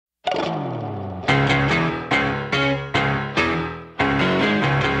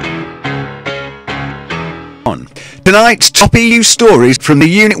On. Tonight's top EU stories from the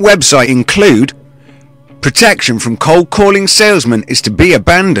EUnit website include: protection from cold calling salesmen is to be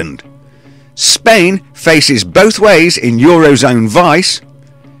abandoned. Spain faces both ways in eurozone vice.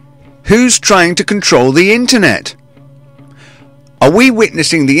 Who's trying to control the internet? Are we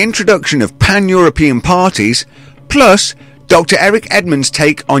witnessing the introduction of pan-European parties? Plus, Dr. Edmond's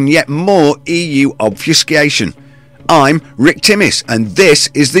take on yet more EU obfuscation. I'm Rick Timmis, and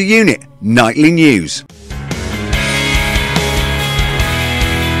this is the EUnit Nightly News.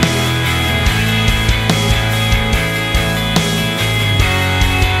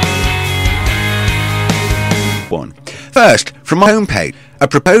 First, from our homepage, a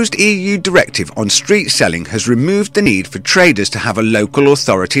proposed EU directive on street selling has removed the need for traders to have a local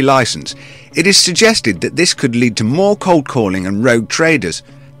authority licence. It is suggested that this could lead to more cold calling and rogue traders.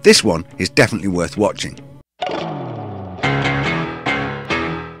 This one is definitely worth watching.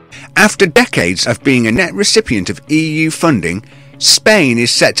 After decades of being a net recipient of EU funding, Spain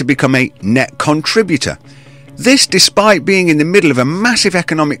is set to become a net contributor. This despite being in the middle of a massive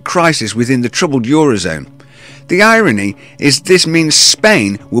economic crisis within the troubled eurozone. The irony is this means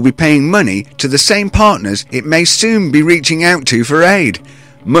Spain will be paying money to the same partners it may soon be reaching out to for aid.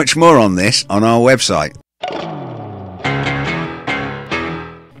 Much more on this on our website.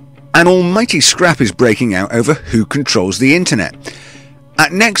 An almighty scrap is breaking out over who controls the internet.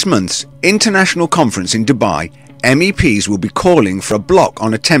 At next month's international conference in Dubai, MEPs will be calling for a block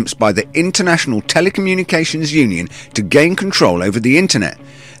on attempts by the International Telecommunications Union to gain control over the internet.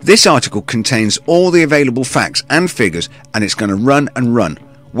 This article contains all the available facts and figures, and it's going to run and run.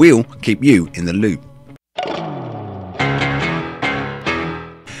 We'll keep you in the loop.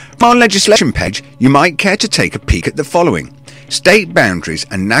 From our legislation page, you might care to take a peek at the following. State boundaries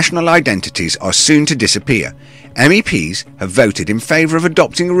and national identities are soon to disappear. MEPs have voted in favour of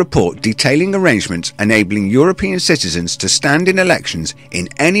adopting a report detailing arrangements enabling European citizens to stand in elections in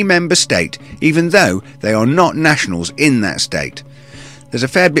any member state, even though they are not nationals in that state. There's a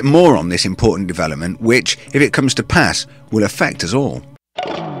fair bit more on this important development which, if it comes to pass, will affect us all.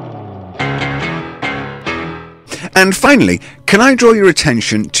 And finally, can I draw your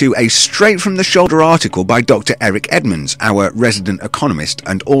attention to a straight-from-the-shoulder article by Dr. Edmond, our resident economist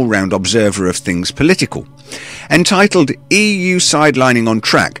and all-round observer of things political, entitled EU Sidelining on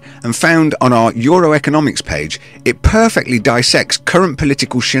Track, and found on our Euroeconomics page. It perfectly dissects current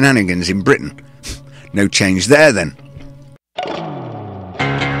political shenanigans in Britain. No change there then.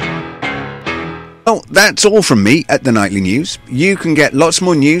 Well, that's all from me at the Nightly News. You can get lots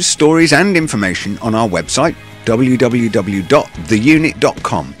more news, stories and information on our website,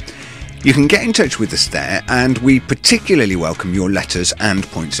 www.theunit.com. You can get in touch with us there, and we particularly welcome your letters and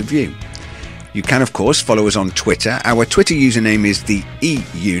points of view. You can of course follow us on Twitter. Our Twitter username is the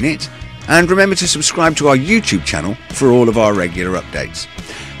EUnit, and remember to subscribe to our YouTube channel for all of our regular updates.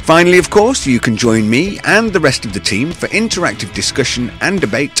 Finally, of course, you can join me and the rest of the team for interactive discussion and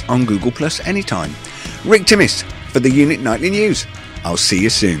debate on Google Plus anytime. Rick Timmis for the EUnit Nightly News. I'll see you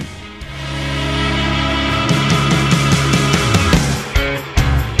soon.